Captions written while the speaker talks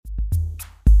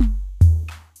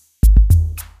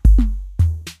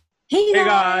Hey Hi,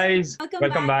 guys, welcome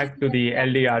welcome back to back to the the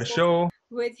LDR LDR show show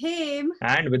with him.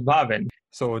 and with Bhavin.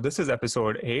 So, this is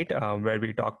episode 8, where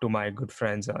we talk to my good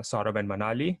friends Saurabh and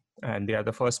Manali. And they are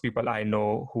the first people I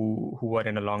know who were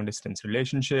in a long distance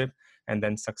relationship and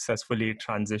then successfully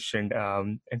transitioned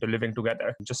into living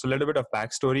together. Just a little bit of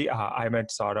backstory. I met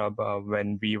Saurabh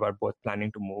when we were both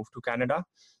planning to move to Canada,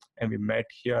 and we met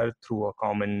here through a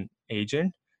common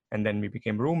agent. And then we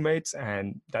became roommates,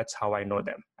 and that's how I know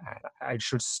them. And I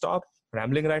should stop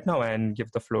rambling right now and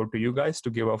give the floor to you guys to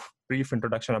give a brief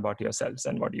introduction about yourselves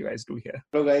and what you guys do here.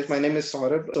 Hello guys, my name is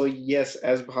Saurabh. So yes,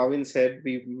 as Bhavin said,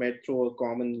 we met through a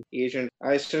common agent.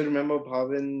 I still remember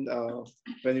Bhavin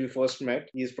when we first met.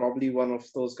 He's probably one of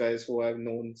those guys who I've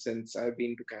known since I've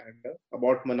been to Canada.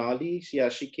 About Manali, yeah,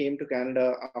 she came to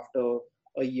Canada after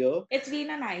a year. It's been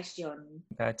a nice journey.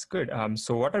 That's good.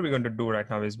 So what are we going to do right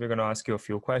now is we're going to ask you a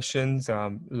few questions,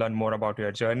 learn more about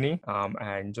your journey,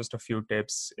 and just a few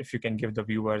tips if you can give the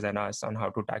viewers and us on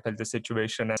how to tackle the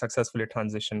situation and successfully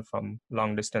transition from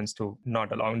long distance to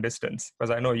not a long distance.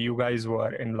 Because I know you guys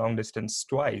were in long distance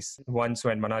twice. Once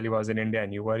when Manali was in India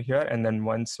and you were here, and then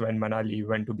once when Manali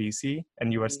went to BC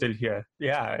and you were still here.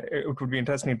 Yeah, it would be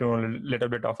interesting to know a little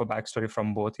bit of a backstory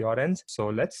from both your ends. So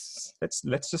let's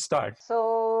just start. So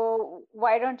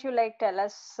why don't you tell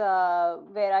us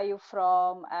where are you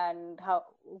from and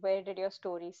where did your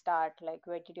story start? Like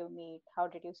where did you meet? How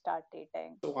did you start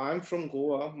dating? So I'm from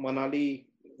Goa. Manali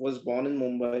was born in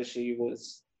Mumbai.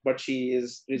 But she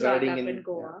is Brought residing up in in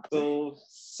Goa.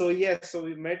 So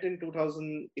we met in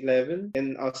 2011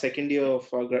 in our second year of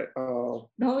our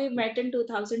No, we met in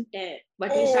 2010,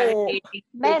 but we started Oh, dating in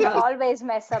Men 2000. always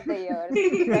mess up the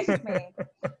years. Trust me.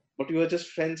 but we were just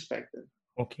friends back then.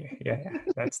 okay. Yeah.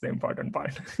 That's the important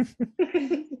part.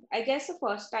 I guess the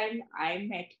first time I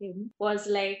met him was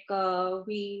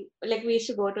we used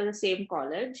to go to the same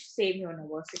college, same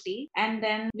university, and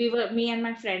then me and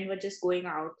my friend were just going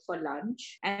out for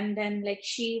lunch, and then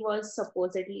she was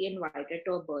supposedly invited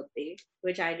to a birthday,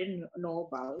 which I didn't know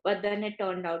about, but then it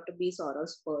turned out to be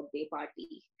Saurav's birthday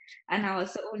party, and I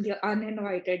was the only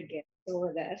uninvited guest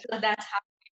over there. So that's how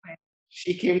we met.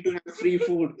 She came to have free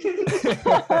food.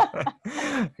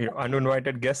 Your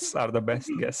uninvited guests are the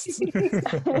best guests.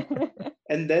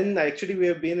 And then actually we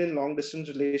have been in long distance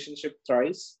relationship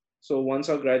thrice. So once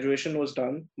our graduation was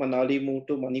done, Manali moved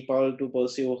to Manipal to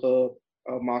pursue her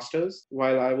masters,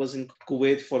 while I was in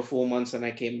Kuwait for 4 months and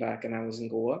I came back and I was in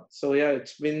Goa. So yeah,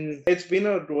 it's been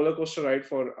a roller coaster ride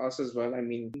for us as well. I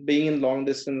mean, being in long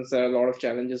distance, there are a lot of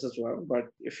challenges as well. But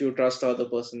if you trust the other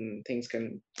person, things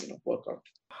can work out.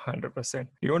 100%.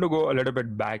 You want to go a little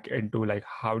bit back into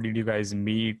how did you guys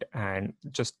meet and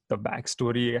just the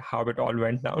backstory, how it all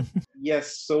went down?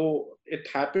 Yes, so it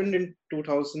happened in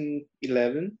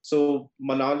 2011. So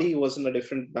Manali was in a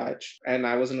different batch and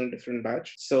I was in a different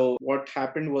batch. So what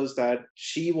happened was that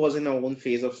she was in her own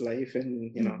phase of life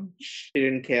and, she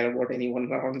didn't care about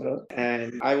anyone around her.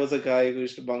 And I was a guy who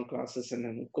used to bunk classes and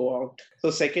then go out.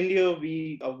 So second year,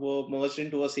 we were merged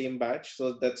into a same batch.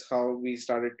 So that's how we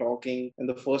started talking. And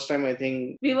the first time, I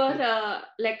think We were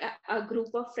a group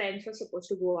of friends were supposed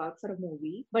to go out for a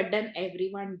movie, but then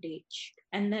everyone ditched,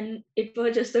 and then it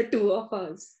was just the two of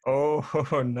us.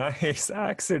 Oh, nice.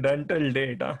 Accidental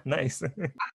date. Huh? Nice.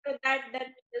 After that, then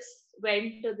we just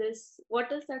went to this.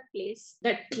 What is that place?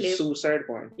 That cliff. Suicide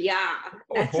Point. Yeah,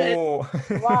 that's it. Oh.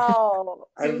 Wow.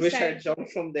 I wish Suicide. I'd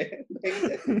jumped from there.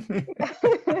 back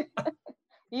then.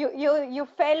 You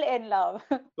fell in love.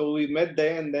 So we met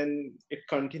there and then it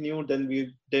continued. Then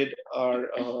we did our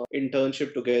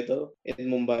internship together in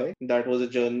Mumbai. That was a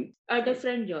journey. A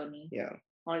different journey Yeah.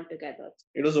 altogether.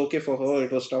 It was okay for her.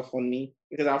 It was tough on me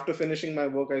because after finishing my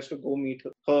work, I used to go meet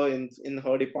her in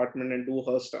her department and do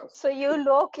her stuff. So you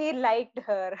low-key liked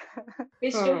her.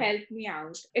 Used to help me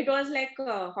out. It was like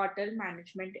a hotel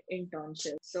management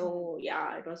internship. So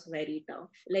yeah, it was very tough.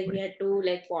 We had to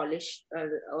polish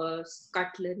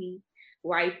cutlery,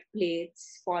 white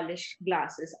plates, polish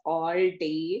glasses all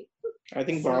day. I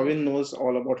think So- Bhavin knows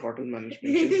all about hotel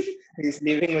management. He's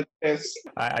living with us.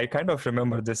 I kind of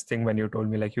remember this thing when you told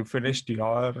me you finished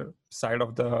your side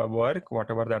of the work,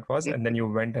 whatever that was, and then you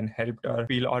went and helped her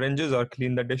peel oranges or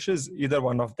clean the dishes, either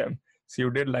one of them. So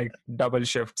you did double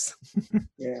shifts.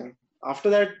 Yeah. After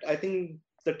that, I think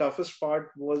the toughest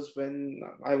part was when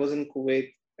I was in Kuwait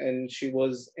and she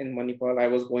was in Manipal. I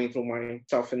was going through my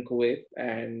stuff in Kuwait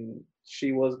and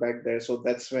she was back there. So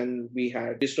that's when we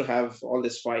used to have all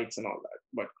these fights and all that.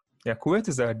 But Yeah, Kuwait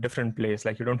is a different place.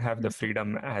 Like you don't have the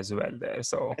freedom as well there.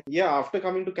 So Yeah, after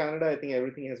coming to Canada, I think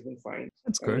everything has been fine.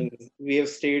 that's I mean, good. we have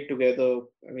stayed together.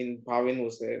 I mean, Bhavin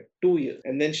was there 2 years,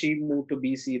 and then she moved to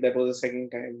BC. That was the second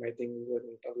time. I think we were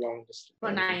in a long distance,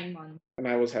 For 9 months. and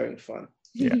I was having fun.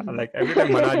 Yeah, like every time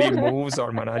Manali moves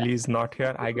or Manali is not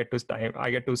here, I get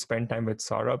to spend time with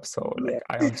Saurabh. So Yeah. like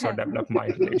I also develop my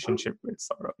relationship with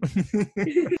Saurabh.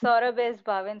 Saurabh is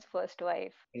Bhavin's first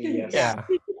wife. Yes. Yeah.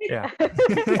 Yeah.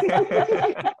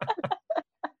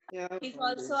 Yeah. He's fun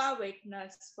also days. our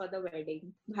witness for the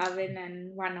wedding, Bhavin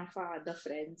and one of our other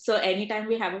friends. So anytime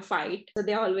we have a fight, so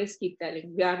they always keep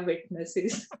telling we are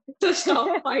witnesses to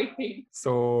stop fighting.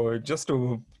 So just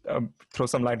to throw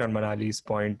some light on Manali's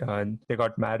point, they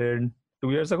got married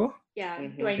 2 years ago. Yeah,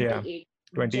 Mhm. 28.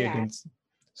 2018.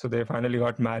 So they finally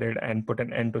got married and put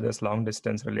an end to this long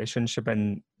distance relationship,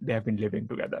 and they have been living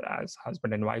together as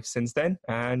husband and wife since then.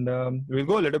 And we'll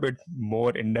go a little bit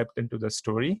more in depth into the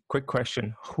story. Quick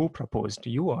question: who proposed,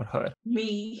 you or her?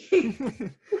 Me.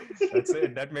 That's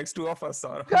it. That makes two of us,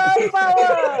 Sarah. Girl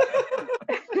power!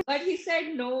 But he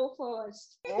said no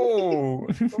first. Oh,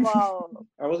 Wow.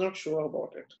 I was not sure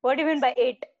about it. What do you mean by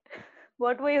it?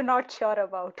 What were you not sure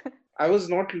about? I was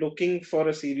not looking for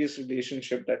a serious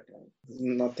relationship that time.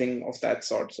 Nothing of that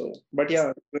sort. So, but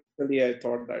yeah, eventually I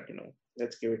thought that,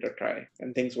 let's give it a try,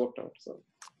 and things worked out. So,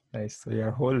 nice. So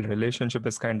your whole relationship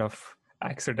is kind of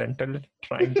accidental,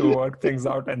 trying to work things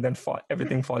out, and then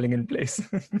everything falling in place.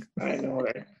 I know,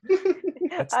 right?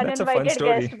 That's a fun Uninvited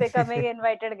story. guest becoming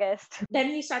invited guest. Then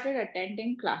we started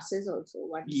attending classes also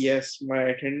once. Yes, my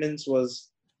attendance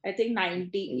was, I think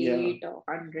 98 or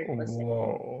 100%.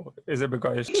 Whoa. Is it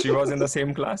because she was in the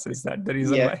same class? Is that the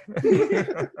reason Yeah.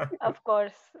 why? Of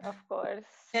course, of course.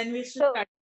 Then we used to So- study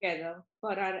together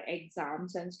for our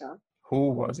exams and stuff. Who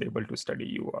was able to study,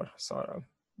 you or Saurabh?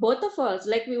 Both of us,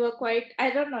 like we were quite, I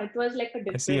don't know, it was like a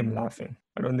I see him different, laughing.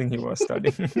 I don't think he was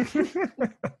studying.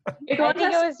 it I was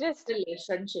think a it was just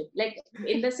relationship. Like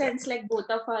in the sense, like both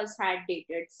of us had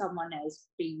dated someone else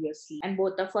previously, and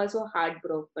both of us were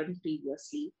heartbroken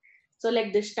previously. So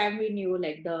like this time we knew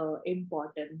like the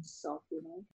importance of,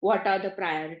 what are the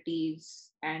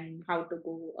priorities and how to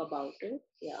go about it.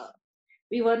 Yeah.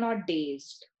 We were not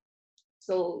dazed.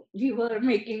 So we were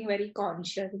making very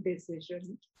conscious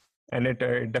decisions. And it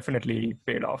definitely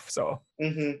paid off. So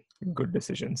hmm good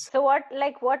decisions. so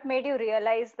what made you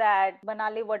realize that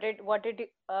Manali,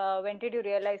 when did you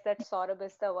realize that Saurabh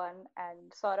is the one,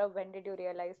 and Saurabh, when did you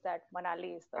realize that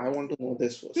Manali is the I one? want to know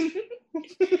this first.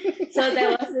 So there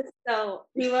was this,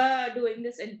 we were doing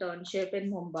this internship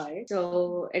in Mumbai.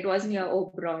 So it was near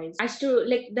Oberoi's. As to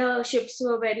like the shifts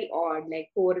were very odd, like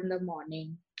 4 in the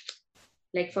morning,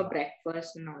 like for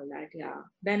breakfast and all that. Yeah.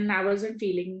 Then I wasn't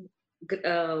feeling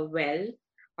well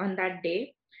on that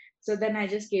day. So then I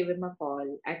just gave him a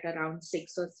call at around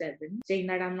 6 or 7, saying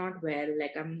that I'm not well,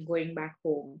 like I'm going back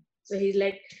home. So he's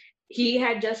like, he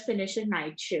had just finished a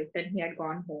night shift and he had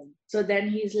gone home. So then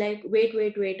he's like, wait,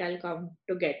 I'll come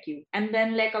to get you. And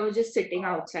then like I was just sitting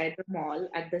outside the mall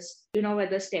at this, where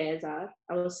the stairs are.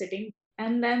 I was sitting.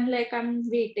 And then like I'm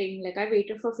waiting, like I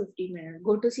waited for 15 minutes,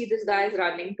 go to see this guy is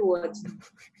running towards me.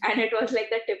 And it was like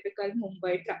the typical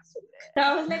Mumbai traffic. So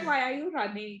I was like, why are you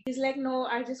running? He's like, no,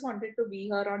 I just wanted to be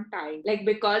here on time. Like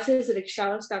because his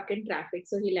rickshaw was stuck in traffic.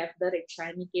 So he left the rickshaw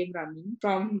and he came running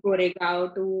from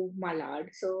Goregaon to Malad.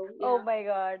 So yeah. Oh my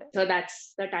God. So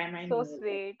that's the time I So knew.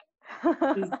 sweet.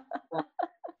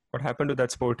 What happened to that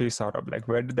sporty Saurabh? Like,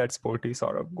 where did that sporty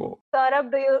Saurabh go?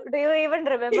 Saurabh, do you even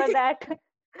remember that?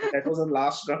 That was the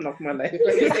last run of my life.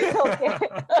 Okay.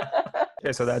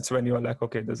 Okay, so that's when you're like,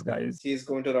 okay, this guy is. She's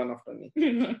going to run after me.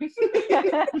 Yeah.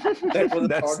 That was the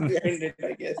That's thought behind it,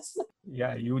 I guess.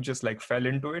 Yeah, you just like fell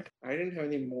into it. I didn't have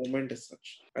any moment as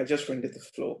such. I just went with the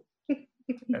flow.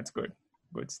 That's good.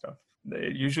 Good stuff.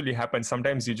 It usually happens.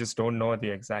 Sometimes you just don't know the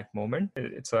exact moment.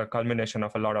 It's a culmination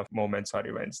of a lot of moments or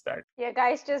events that Yeah,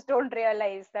 guys just don't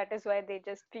realize. That is why they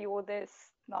just spew this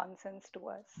nonsense to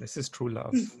us. this is true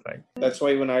love. Like, That's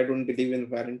why even I don't believe in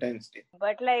Valentine's Day.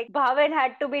 But like Bhavan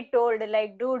had to be told,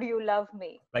 like, dude, you love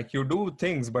me. like you do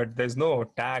things, but there's no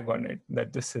tag on it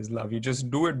that this is love. You just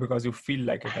do it because you feel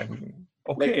like it. And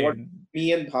okay, Like what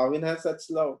me and Bhavin has, that's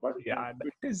love. But yeah,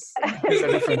 that is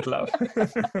a different love.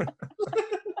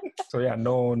 So yeah,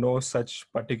 no such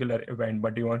particular event,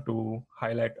 but you want to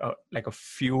highlight like a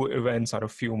few events or a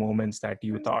few moments that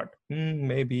you thought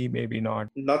maybe not.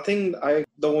 Nothing.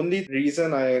 The only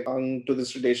reason I hung to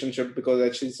this relationship because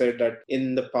as she said that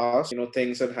in the past,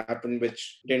 things had happened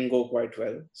which didn't go quite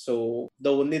well. So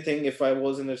the only thing, if I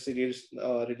was in a serious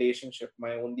relationship,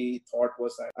 my only thought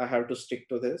was that I have to stick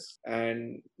to this.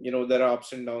 And there are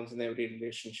ups and downs in every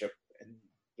relationship in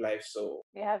life. So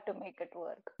You have to make it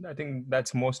work. I think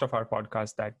that's most of our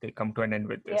podcasts that they come to an end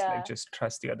with this, like Yeah. just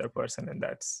trust the other person, and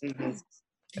that's Mhm.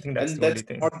 I think that's And the only that's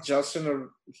thing. not just in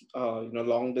a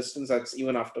long distance. That's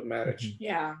even after marriage.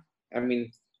 Yeah. I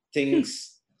mean,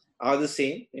 things are the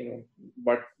same,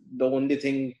 but the only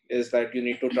thing is that you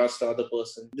need to trust the other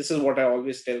person. This is what I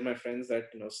always tell my friends that,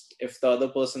 if the other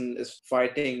person is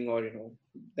fighting or,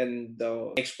 then the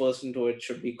next person to it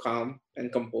should be calm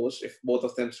and composed. If both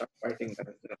of them start fighting, then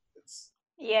it's.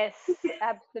 Yes,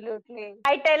 absolutely.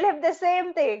 I tell him the same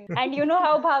thing. And you know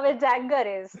how Bhavet's anger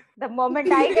is. The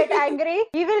moment I get angry,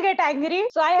 he will get angry.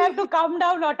 So I have to calm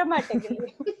down automatically.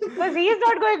 Because he is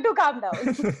not going to calm down.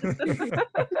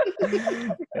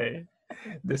 Hey,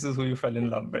 this is who you fell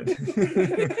in love with.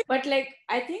 But like,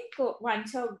 I think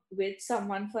once you're with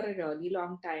someone for a really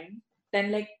long time,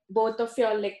 then like both of you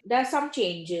are like, there are some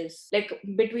changes. Like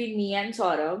between me and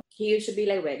Saurabh, he used to be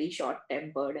like very short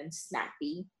tempered and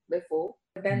snappy before.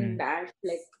 But then that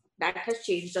has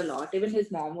changed a lot. Even his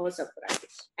mom was surprised.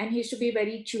 And he used to be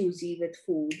very choosy with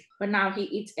food. But now he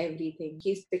eats everything.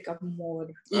 He's become more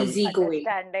easygoing.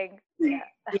 Understanding. Yeah.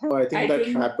 I think I that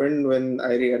think- happened when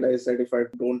I realized that if I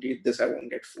don't eat this, I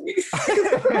won't get food.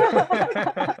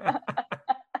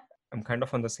 I'm kind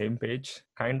of on the same page,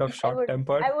 kind of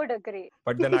short-tempered. I would agree.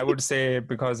 But then I would say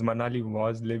because Manali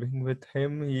was living with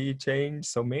him, he changed.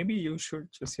 So maybe you should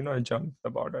just, jump the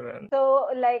border and So,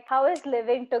 like, how is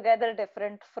living together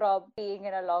different from being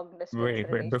in a long distance wait.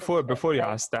 relationship? Before you Like,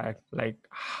 ask that, like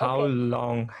how okay.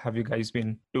 long have you guys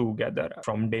been together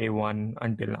from day one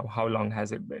until now? How long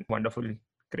has it been? Wonderful,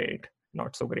 great,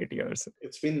 not so great years.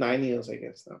 It's been 9 years, I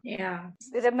guess, now. Yeah.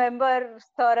 Remember,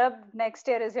 Saurabh, next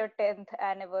year is your 10th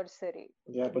anniversary.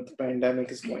 Yeah, but the pandemic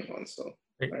is going on, so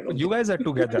Wait, I don't you guys are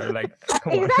together, like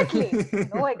come on. Exactly.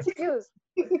 No excuse.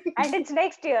 And it's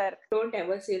next year. Don't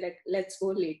ever say like, let's go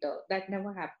later. That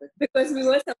never happened. Because we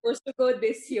were supposed to go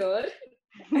this year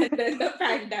and then the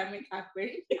pandemic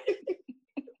happened.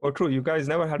 Oh, true. You guys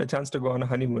never had a chance to go on a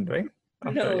honeymoon, right?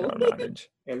 After No. your marriage.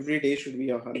 Every day should be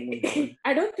a honeymoon.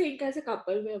 I don't think as a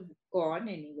couple we have gone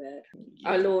anywhere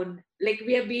alone. Like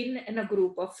we have been in a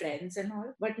group of friends and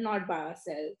all, but not by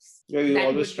ourselves. Yeah, we That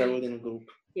always would be- travel in a group.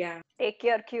 Yeah. Take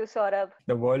your cue, Saurabh.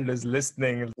 The world is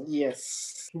listening.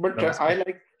 Yes, but That was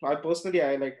I personally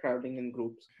like traveling in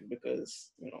groups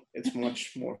because it's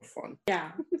much more fun.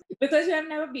 Yeah. Because we have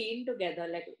never been together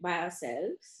like by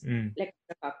ourselves. Mm. Like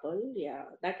a couple. Yeah.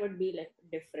 That would be like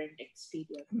different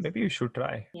experience. Maybe you should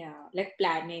try. Yeah. Like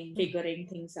planning, figuring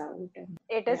things out. And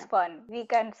It is Yeah. fun. We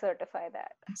can certify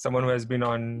that. Someone who has been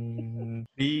on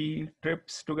 3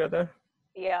 trips together.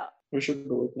 Yeah. We should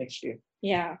do it next year.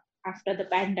 yeah. After the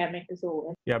pandemic is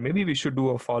over. Yeah, maybe we should do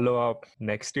a follow-up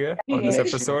next year on this Yes.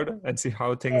 episode and see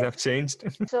how things have changed.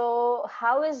 So,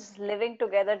 how is living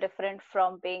together different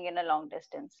from being in a long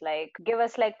distance? Like, give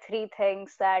us like 3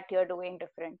 things that you're doing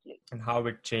differently. And how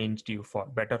it changed you for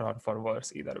better or for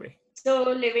worse, either way. So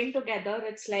living together,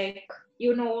 it's like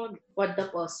you know what the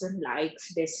person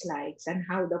likes, dislikes, and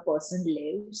how the person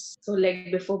lives. So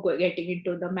like before getting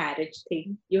into the marriage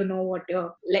thing, you know what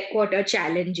your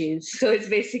challenge is. So it's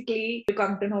basically you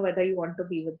come to know whether you want to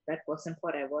be with that person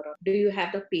forever, or do you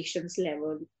have the patience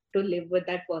level to live with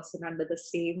that person under the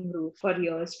same roof for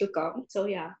years to come. So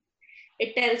yeah,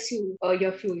 it tells you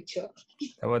your future.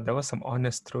 There was some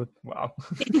honest truth. Wow.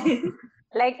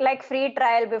 Like free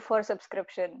trial before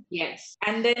subscription. Yes.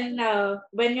 And then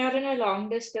when you're in a long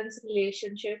distance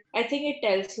relationship, I think it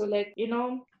tells you like,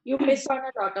 you miss on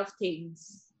a lot of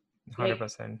things.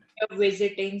 100%. You're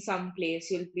visiting some place,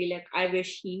 you'll be like, I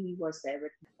wish he was there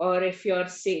with me. Or if you're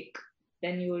sick,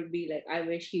 then you will be like, I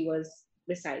wish he was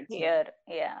beside me. Here.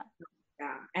 Yeah.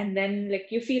 Yeah. And then like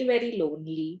you feel very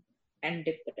lonely and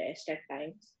depressed at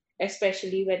times,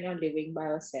 especially when you're living by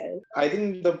yourself. I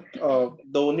think the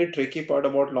only tricky part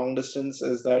about long distance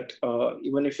is that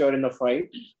even if you're in a fight,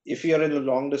 if you're in a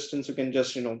long distance, you can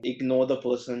just ignore the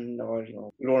person, or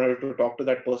you don't have to talk to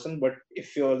that person. But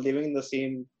if you're living in the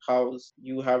same house,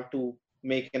 you have to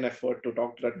make an effort to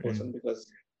talk to that person because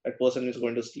that person is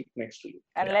going to sleep next to you.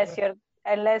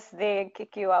 Unless they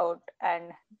kick you out and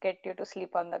get you to sleep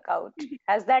on the couch.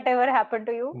 Has that ever happened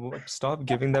to you? Stop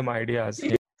giving them ideas.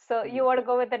 So you want to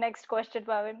go with the next question,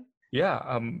 Bhavin?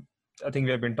 Yeah. I think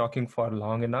we have been talking for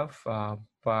long enough,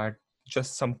 but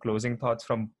just some closing thoughts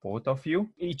from both of you.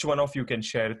 Each one of you can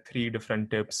share 3 different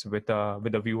tips with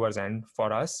the viewers and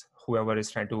for us, whoever is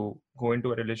trying to go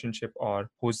into a relationship or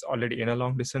who's already in a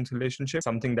long distance relationship.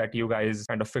 Something that you guys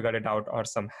kind of figured it out, or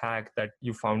some hack that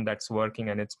you found that's working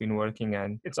and it's been working,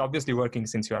 and it's obviously working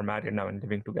since you are married now and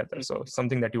living together. So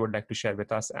something that you would like to share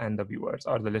with us and the viewers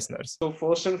or the listeners. So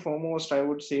first and foremost, I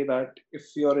would say that if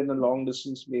you're in a long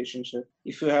distance relationship,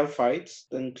 if you have fights,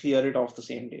 then clear it off the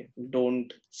same day.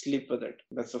 Don't sleep with it.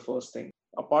 That's the first thing.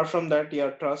 Apart from that,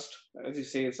 yeah, trust, as you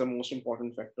say, it's the most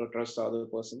important factor. Trust the other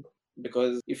person,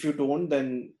 because if you don't,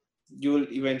 then you will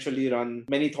eventually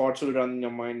many thoughts will run in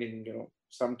your mind, and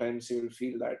sometimes you will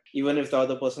feel that even if the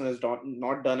other person has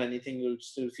not done anything, you'll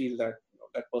still feel that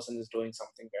that person is doing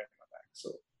something behind my back.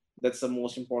 So that's the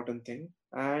most important thing.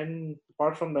 And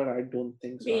apart from that, I don't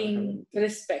think so. Being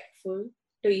respectful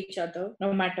to each other,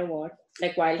 no matter what.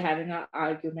 Like while having an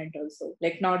argument, also,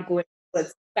 like not going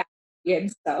with family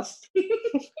and stuff.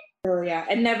 So yeah,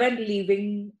 and never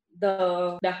leaving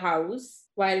the house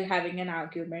while having an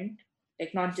argument.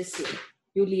 Like not just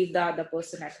you leave the other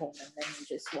person at home and then you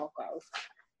just walk out.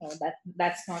 No,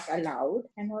 that's not allowed.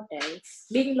 And what else?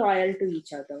 Being loyal to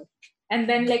each other. And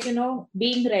then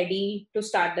being ready to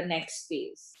start the next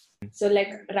phase. So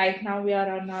like right now we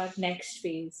are on our next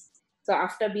phase. So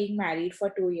after being married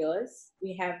for 2 years,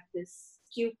 we have this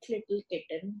cute little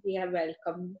kitten we have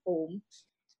welcomed home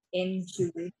in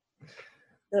June.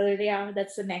 So yeah,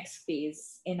 that's the next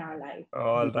phase in our life.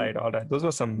 All right. Those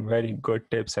were some very good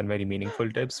tips and very meaningful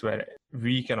tips where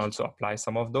we can also apply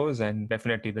some of those, and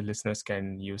definitely the listeners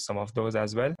can use some of those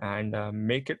as well, and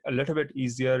make it a little bit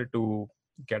easier to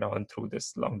get on through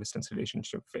this long distance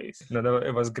relationship phase.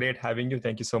 It was great having you.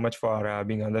 Thank you so much for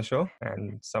being on the show,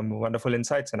 and some wonderful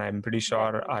insights. And I'm pretty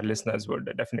sure our listeners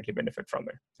would definitely benefit from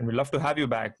it. And we'd love to have you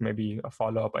back, maybe a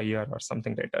follow up a year or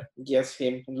something later. Yes,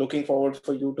 him. Looking forward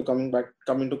for you to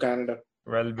come into Canada.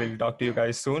 Well, we'll talk to you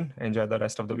guys soon. Enjoy the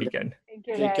rest of the weekend. Thank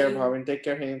you, Take care, guys. Bhavin. Take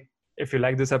care, him. If you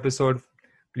like this episode,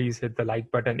 please hit the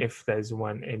like button if there's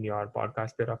one in your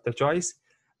podcast player of the choice.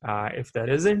 If there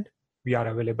isn't, we are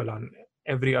available on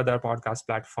every other podcast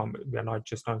platform. We are not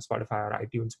just on Spotify or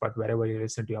iTunes, but wherever you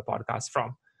listen to your podcast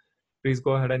from. Please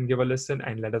go ahead and give a listen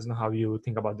and let us know how you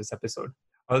think about this episode.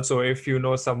 Also, if you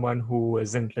know someone who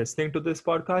isn't listening to this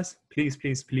podcast, please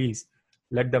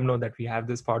let them know that we have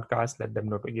this podcast. Let them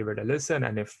know to give it a listen.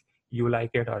 And if you like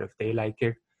it or if they like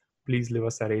it, please leave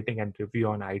us a rating and review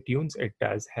on iTunes. It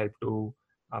does help to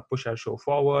push our show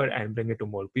forward and bring it to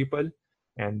more people.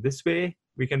 And this way,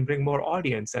 we can bring more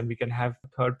audience and we can have a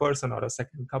third person or a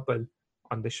second couple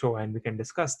on the show, and we can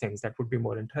discuss things that would be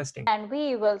more interesting. And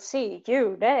we will see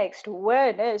you next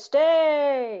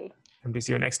Wednesday. And we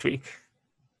see you next week.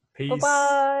 Peace.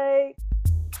 Bye-bye.